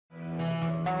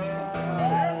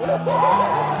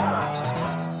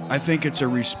I think it's a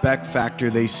respect factor.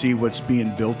 They see what's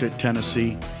being built at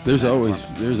Tennessee. There's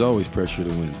always pressure to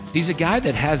win. He's a guy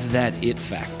that has that it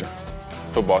factor.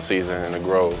 Football season in the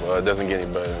Grove doesn't get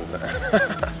any better than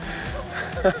that.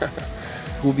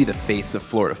 Who will be the face of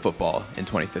Florida football in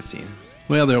 2015?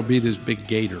 Well, there'll be this big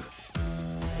gator.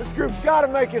 This group's got to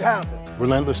make it happen.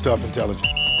 Relentless, tough, intelligent.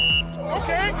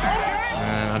 Okay.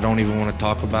 I don't even want to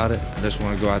talk about it. I just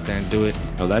want to go out there and do it.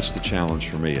 No, that's the challenge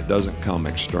for me. It doesn't come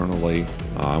externally.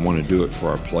 I want to do it for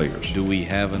our players. Do we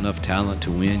have enough talent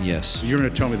to win? Yes. You're going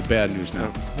to tell me the bad news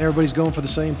now. Everybody's going for the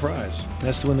same prize.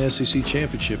 That's to win the SEC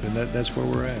championship, and that's where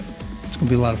we're at. It's going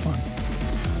to be a lot of fun.